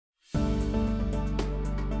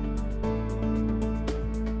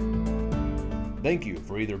Thank you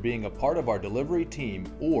for either being a part of our delivery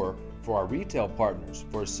team or for our retail partners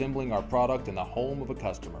for assembling our product in the home of a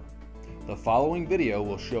customer. The following video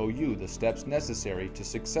will show you the steps necessary to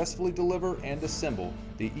successfully deliver and assemble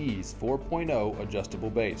the EASE 4.0 adjustable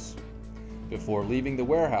base. Before leaving the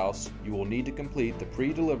warehouse, you will need to complete the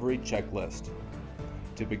pre-delivery checklist.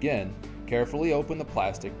 To begin, carefully open the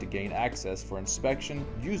plastic to gain access for inspection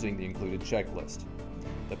using the included checklist.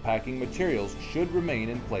 The packing materials should remain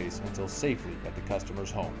in place until safely at the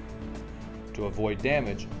customer's home. To avoid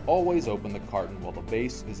damage, always open the carton while the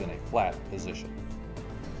base is in a flat position.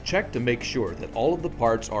 Check to make sure that all of the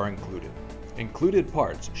parts are included. Included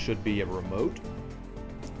parts should be a remote,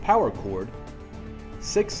 power cord,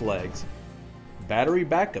 6 legs, battery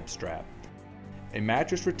backup strap, a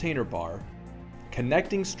mattress retainer bar,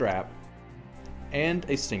 connecting strap, and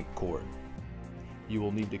a sync cord. You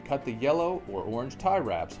will need to cut the yellow or orange tie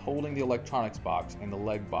wraps holding the electronics box and the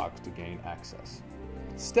leg box to gain access.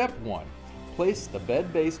 Step 1. Place the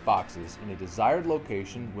bed base boxes in a desired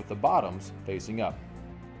location with the bottoms facing up.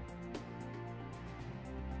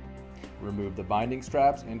 Remove the binding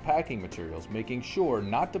straps and packing materials, making sure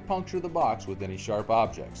not to puncture the box with any sharp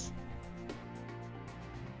objects.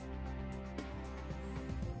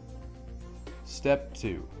 Step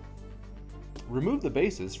 2. Remove the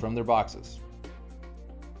bases from their boxes.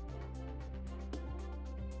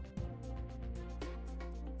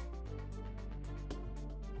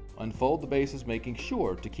 Unfold the bases, making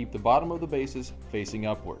sure to keep the bottom of the bases facing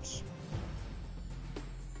upwards.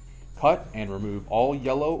 Cut and remove all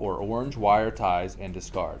yellow or orange wire ties and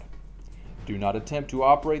discard. Do not attempt to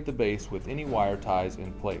operate the base with any wire ties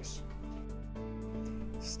in place.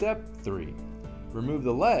 Step 3. Remove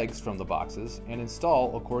the legs from the boxes and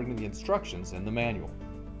install according to the instructions in the manual.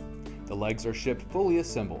 The legs are shipped fully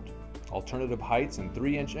assembled. Alternative heights in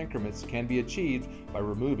 3-inch increments can be achieved by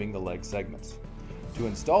removing the leg segments. To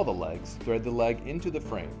install the legs, thread the leg into the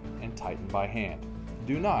frame and tighten by hand.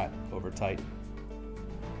 Do not over-tighten.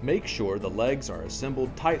 Make sure the legs are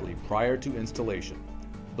assembled tightly prior to installation.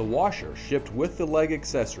 The washer shipped with the leg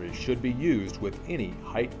accessory should be used with any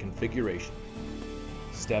height configuration.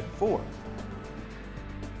 Step 4.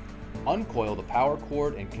 Uncoil the power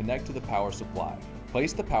cord and connect to the power supply.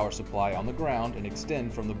 Place the power supply on the ground and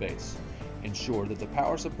extend from the base. Ensure that the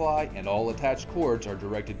power supply and all attached cords are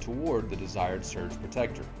directed toward the desired surge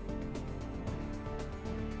protector.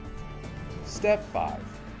 Step 5.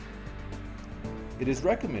 It is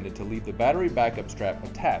recommended to leave the battery backup strap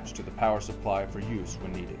attached to the power supply for use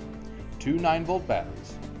when needed. 2 9-volt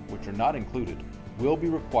batteries, which are not included, will be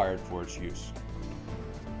required for its use.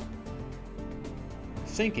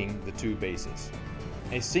 Syncing the 2 bases.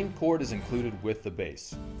 A sync cord is included with the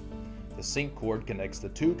base. The sync cord connects the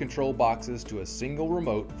 2 control boxes to a single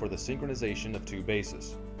remote for the synchronization of 2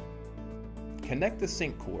 bases. Connect the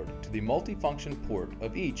sync cord to the multifunction port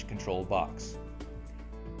of each control box.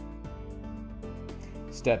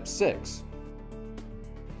 Step 6.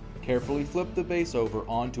 Carefully flip the base over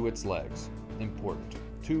onto its legs. Important.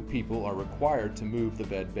 2 people are required to move the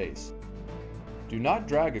bed base. Do not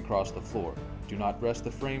drag across the floor. Do not rest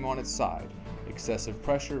the frame on its side. Excessive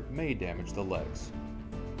pressure may damage the legs.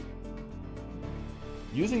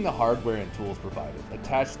 Using the hardware and tools provided,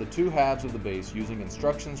 attach the 2 halves of the base using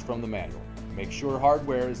instructions from the manual. Make sure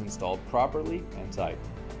hardware is installed properly and tight.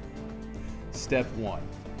 Step 1.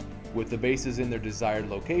 With the bases in their desired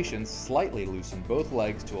locations, slightly loosen both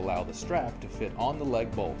legs to allow the strap to fit on the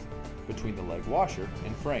leg bolt between the leg washer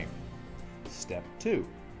and frame. Step 2.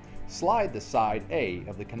 Slide the side A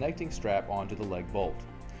of the connecting strap onto the leg bolt.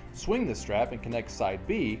 Swing the strap and connect side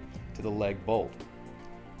B to the leg bolt.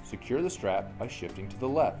 Secure the strap by shifting to the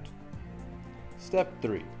left. Step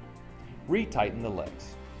 3. Retighten the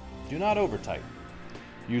legs. Do not over-tighten.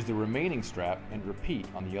 Use the remaining strap and repeat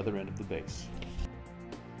on the other end of the base.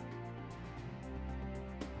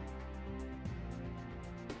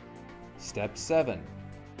 Step 7.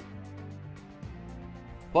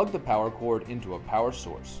 Plug the power cord into a power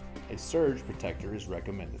source. A surge protector is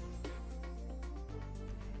recommended.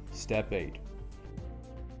 Step 8.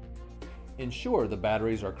 Ensure the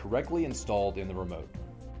batteries are correctly installed in the remote.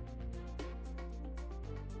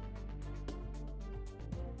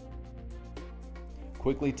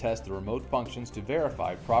 Quickly test the remote functions to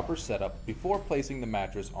verify proper setup before placing the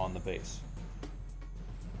mattress on the base.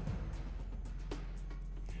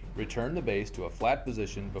 Return the base to a flat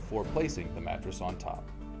position before placing the mattress on top.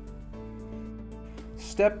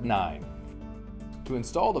 Step 9. To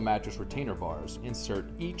install the mattress retainer bars, insert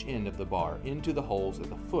each end of the bar into the holes at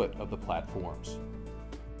the foot of the platforms.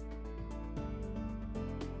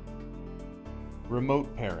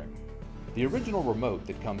 Remote pairing. The original remote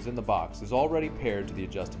that comes in the box is already paired to the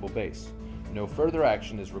adjustable base. No further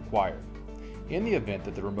action is required. In the event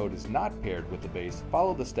that the remote is not paired with the base,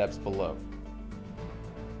 follow the steps below.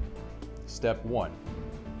 Step 1.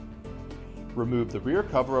 Remove the rear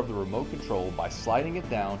cover of the remote control by sliding it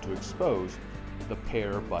down to expose the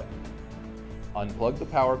pair button. Unplug the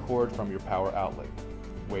power cord from your power outlet.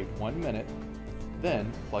 Wait 1 minute, then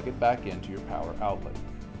plug it back into your power outlet.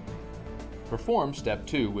 Perform step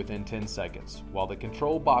 2 within 10 seconds while the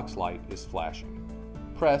control box light is flashing.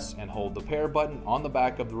 Press and hold the pair button on the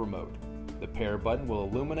back of the remote. The pair button will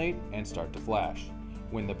illuminate and start to flash.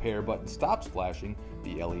 When the pair button stops flashing,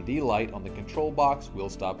 the LED light on the control box will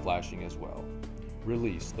stop flashing as well.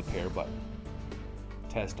 Release the pair button.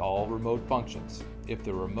 Test all remote functions. If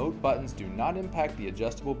the remote buttons do not impact the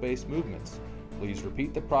adjustable base movements, please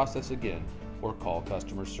repeat the process again or call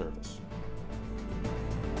customer service.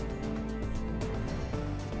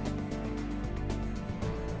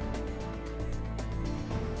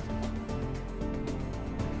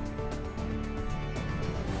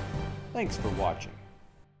 Thanks for watching.